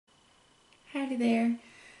Howdy there.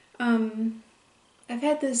 Um, I've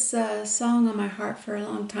had this song on my heart for a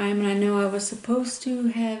long time, and I know I was supposed to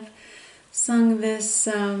have sung this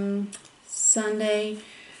Sunday.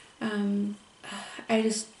 Um,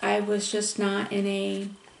 I was just not in a,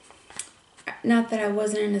 not that I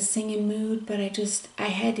wasn't in a singing mood, but I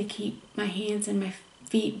had to keep my hands and my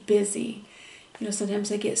feet busy. You know,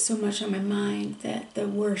 sometimes I get so much on my mind that the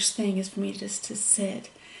worst thing is for me just to sit.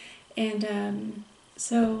 And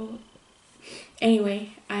so,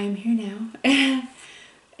 anyway, I am here now.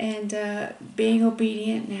 And being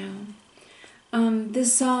obedient now.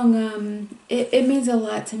 This song, it means a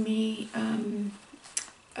lot to me.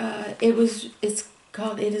 It's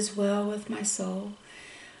called "It Is Well with My Soul,"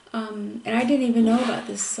 and I didn't even know about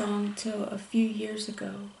this song till a few years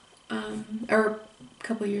ago, or a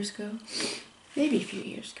couple years ago, maybe a few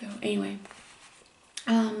years ago. Anyway,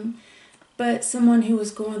 but someone who was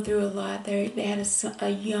going through a lot, they had a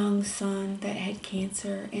young son that had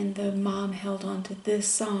cancer, and the mom held on to this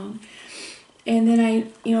song. And then I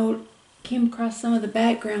came across some of the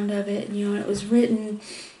background of it. And it was written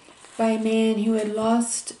by a man who had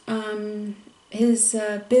lost his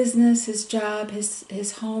business, his job,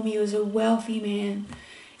 his home. He was a wealthy man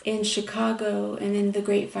in Chicago, and in the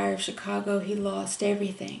Great Fire of Chicago, he lost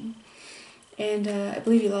everything. And I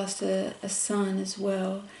believe he lost a son as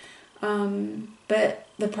well. But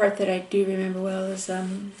the part that I do remember well is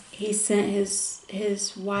he sent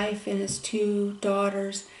his wife and his two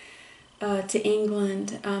daughters to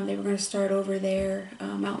England. They were going to start over there. I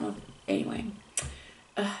don't know. Anyway,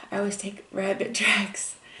 I always take rabbit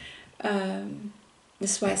tracks.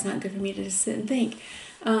 This is why it's not good for me to just sit and think.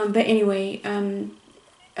 But anyway,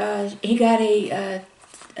 he got a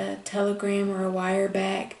telegram or a wire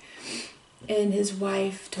back, and his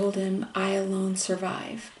wife told him, "I alone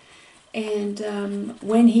survive." And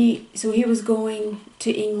so he was going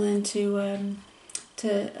to England to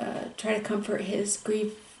try to comfort his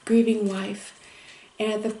grieving wife.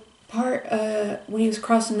 And at the part when he was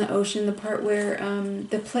crossing the ocean, the part where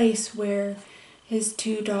the place where his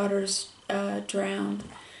two daughters drowned,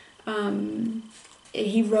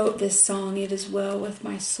 he wrote this song, "It Is Well with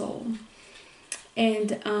My Soul."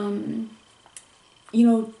 And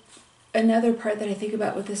another part that I think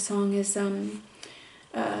about with this song is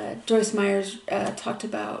Joyce Myers talked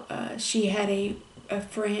about she had a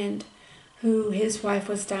friend who his wife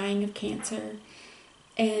was dying of cancer,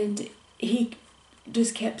 and he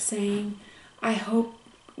just kept saying, "I hope,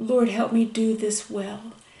 Lord, help me do this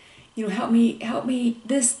well. Help me,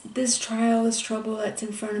 this trial, this trouble that's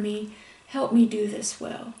in front of me, help me do this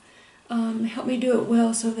well. Help me do it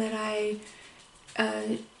well so that I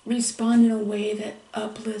respond in a way that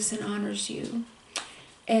uplifts and honors you."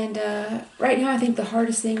 And right now, I think the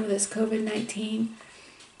hardest thing with this COVID-19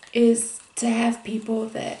 is to have people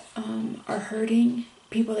that are hurting,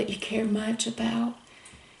 people that you care much about,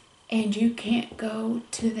 and you can't go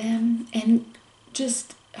to them and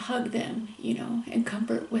just hug them, and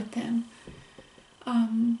comfort with them.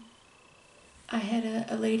 I had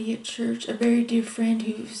a lady at church, a very dear friend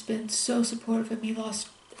who's been so supportive of me.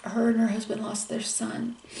 Her and her husband lost their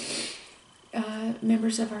son,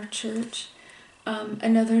 members of our church.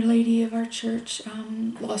 Another lady of our church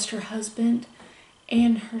lost her husband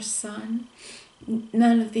and her son.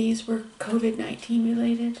 None of these were COVID-19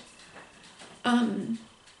 related. I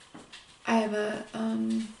have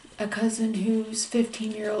a cousin whose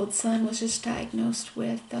 15-year-old son was just diagnosed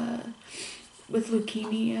with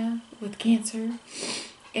leukemia, with cancer.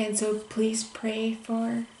 And so please pray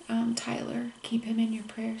for Tyler. Keep him in your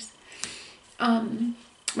prayers.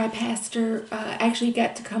 My pastor actually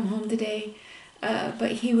got to come home today,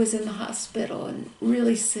 but he was in the hospital and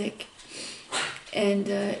really sick, and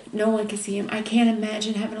no one could see him. I can't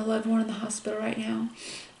imagine having a loved one in the hospital right now,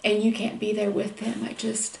 and you can't be there with them.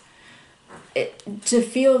 To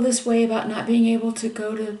feel this way about not being able to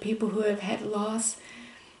go to people who have had loss,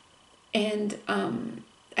 and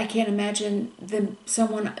I can't imagine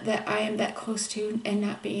someone that I am that close to and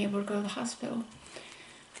not being able to go to the hospital.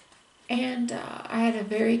 And I had a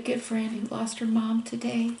very good friend who lost her mom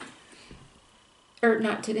today. Or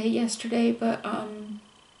not today, yesterday, but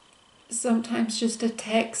sometimes just a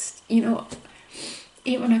text,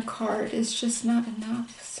 even a card is just not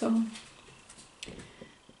enough. So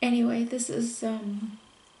anyway, this is, I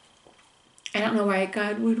don't know why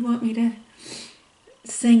God would want me to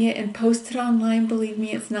sing it and post it online. Believe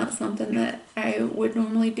me, it's not something that I would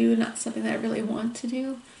normally do, not something that I really want to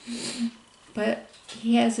do. But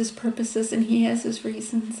he has his purposes and he has his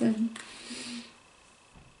reasons, and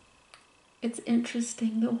it's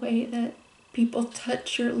interesting the way that people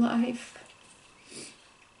touch your life.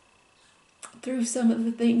 through some of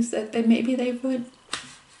the things that maybe they would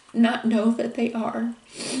not know that they are.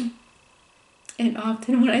 And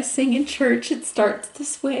often when I sing in church, it starts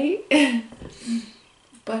this way.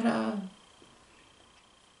 But I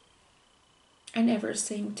never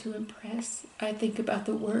sing to impress. I think about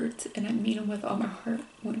the words and I mean them with all my heart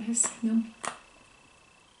when I sing them.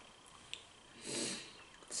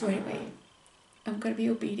 So anyway, I'm going to be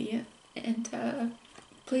obedient. And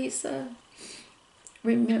please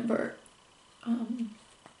remember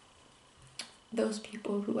those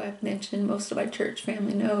people who I've mentioned. Most of my church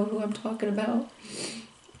family know who I'm talking about.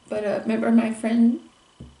 But remember my friend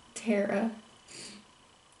Tara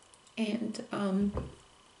and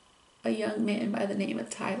a young man by the name of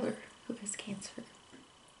Tyler who has cancer.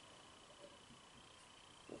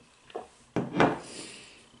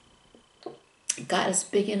 God is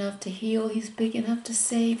big enough to heal. He's big enough to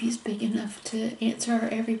save. He's big enough to answer our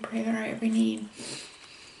every prayer, our every need.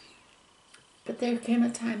 But there came a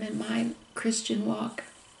time in my Christian walk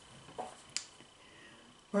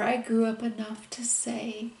where I grew up enough to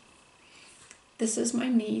say, this is my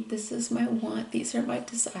need, this is my want, these are my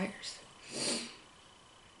desires.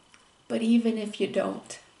 But even if you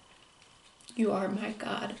don't, you are my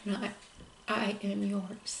God and I am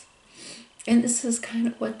yours. And this is kind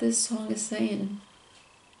of what this song is saying.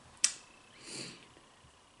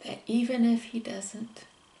 That even if he doesn't,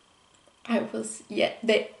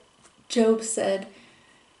 that Job said,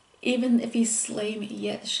 even if he slay me,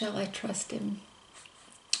 yet shall I trust him.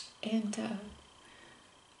 And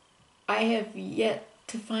I have yet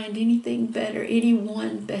to find anything better,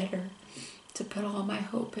 anyone better, to put all my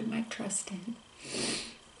hope and my trust in.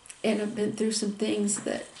 And I've been through some things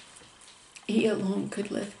that he alone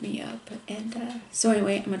could lift me up. And so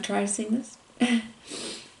anyway, I'm going to try to sing this.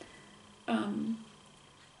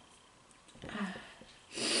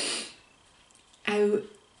 I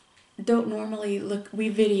don't normally we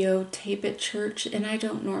videotape at church, and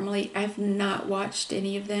I've not watched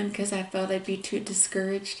any of them because I felt I'd be too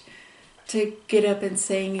discouraged to get up and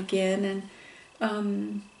sing again. And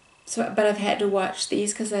but I've had to watch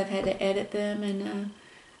these because I've had to edit them, and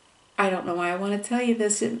I don't know why I want to tell you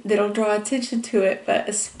this. That'll draw attention to it, but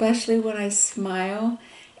especially when I smile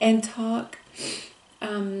and talk,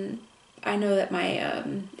 I know that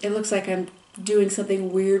it looks like I'm doing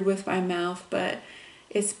something weird with my mouth, but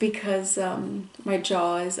it's because my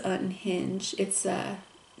jaw is unhinged. It's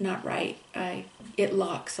not right. It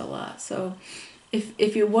locks a lot. So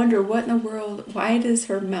if you wonder what in the world, why does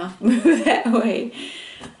her mouth move that way?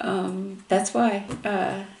 That's why.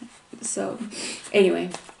 So anyway,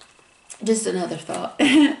 just another thought.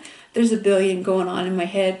 There's a billion going on in my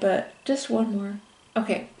head, but just one more.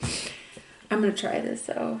 Okay, I'm going to try this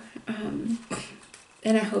though.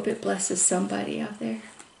 And I hope it blesses somebody out there.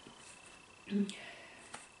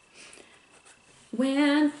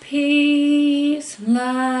 When peace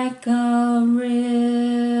like a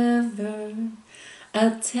river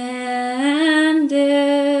attendeth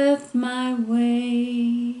my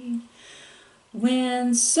way,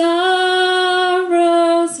 when sorrows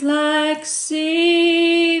like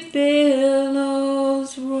sea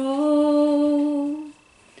billows roll,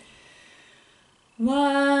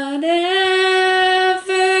 whatever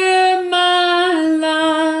my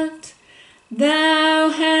lot, thou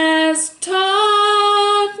hast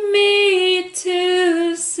taught me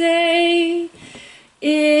to say,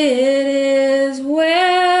 it is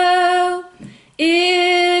well,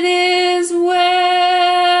 it is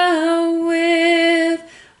well with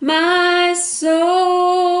my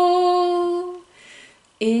soul,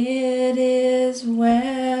 it is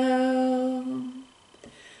well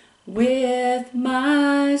with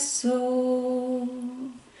my soul,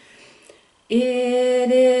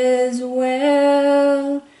 it is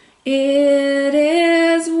well, it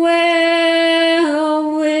is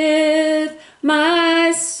well with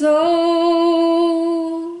my soul.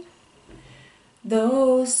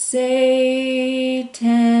 Though Satan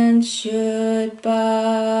should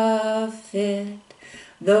buffet,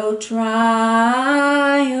 though trials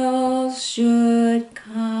should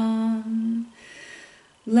come,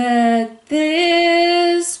 let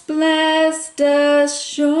this blessed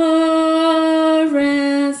assurance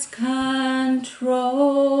control,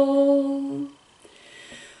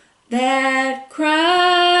 that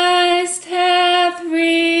Christ hath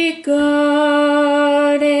regarded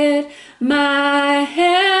my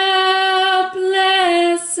helpless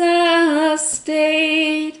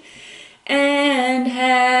estate, and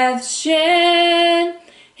hath shed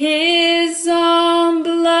his own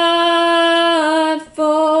blood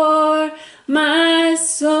for my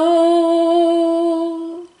soul.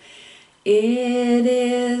 It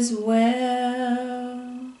is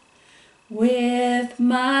well with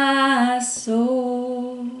my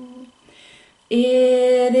soul.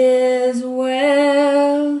 It is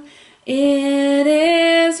well, it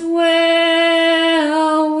is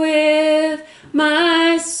well with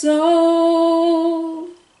my soul.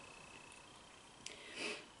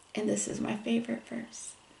 And this is my favorite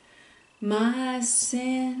verse. My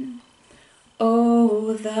sin,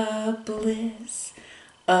 oh, the bliss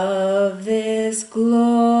of this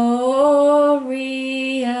glorious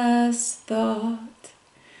thought.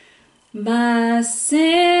 My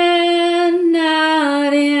sin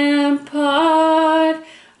not in part,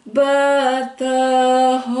 but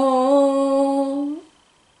the whole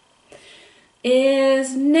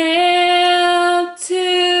is nailed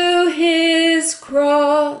to his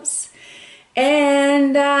cross,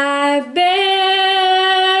 and I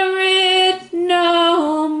bear it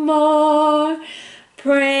no more.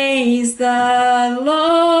 Praise the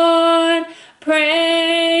Lord,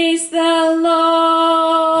 praise the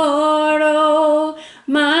Lord, oh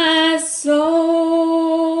my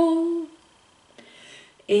soul.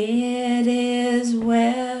 It is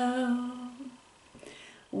well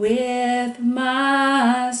with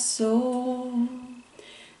my soul.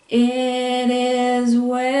 It is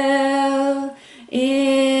well,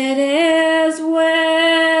 it is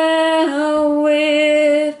well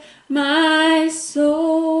with my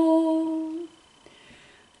soul.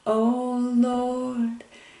 O Lord,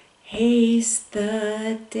 haste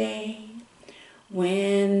the day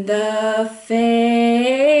when the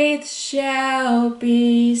faith shall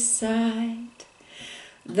be sight,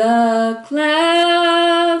 the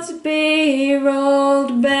clouds be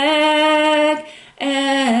rolled back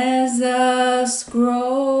as a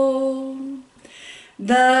scroll,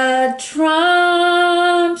 the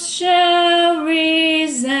trumps shall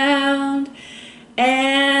resound,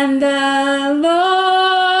 and the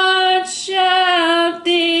Lord shall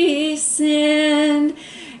descend.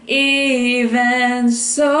 Even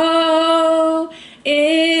so,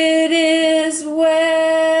 it is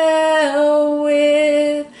well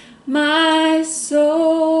with my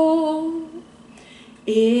soul.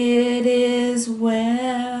 It is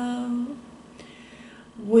well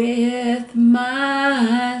with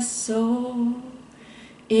my soul.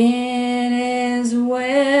 It is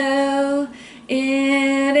well,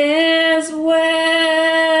 it is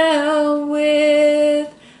well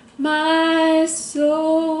with my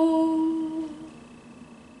soul.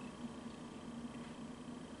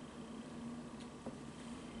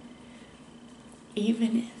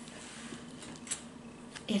 Even if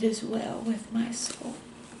it is well with my soul,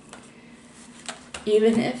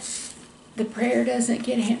 even if the prayer doesn't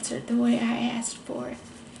get answered the way I asked for it,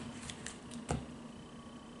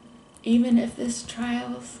 even if this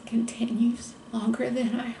trial continues longer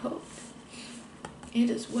than I hoped, it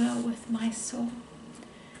is well with my soul,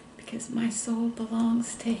 because my soul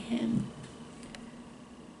belongs to Him.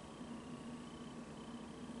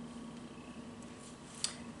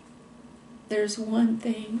 There's one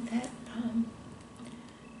thing that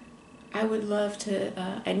I would love to,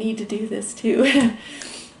 I need to do this too.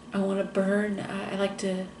 I want to burn, I like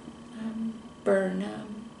to burn, I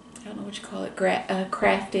don't know what you call it,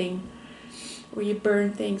 crafting, where you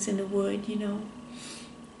burn things into wood, you know.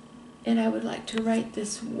 And I would like to write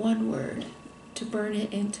this one word to burn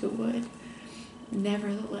it into wood.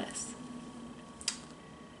 Nevertheless.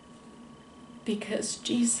 Because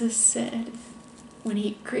Jesus said, when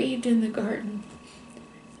He grieved in the garden,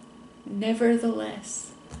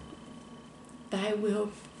 nevertheless, thy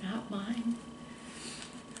will, not mine.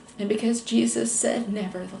 And because Jesus said,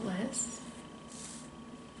 nevertheless,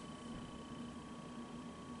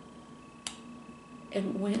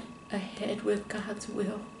 and went ahead with God's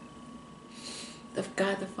will, of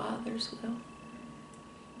God the Father's will,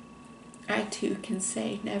 I too can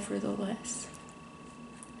say, nevertheless,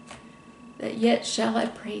 that yet shall I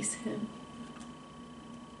praise Him,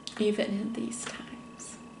 even in these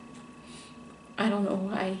times. I don't know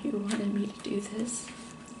why He wanted me to do this,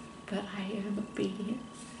 but I am obedient.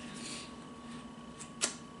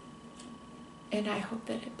 And I hope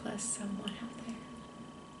that it blessed someone out there.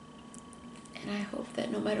 And I hope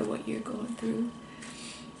that no matter what you're going through,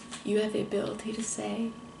 you have the ability to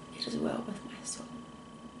say, it is well with my soul.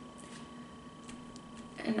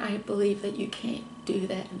 And I believe that you can't do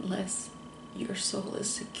that unless your soul is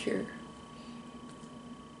secure,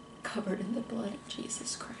 covered in the blood of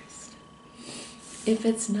Jesus Christ. If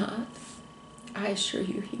it's not, I assure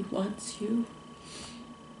you He wants you,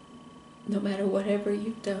 no matter whatever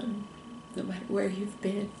you've done, no matter where you've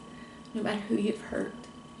been, no matter who you've hurt.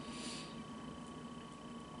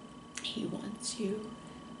 He wants you.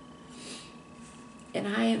 And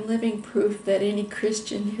I am living proof that any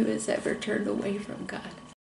Christian who has ever turned away from God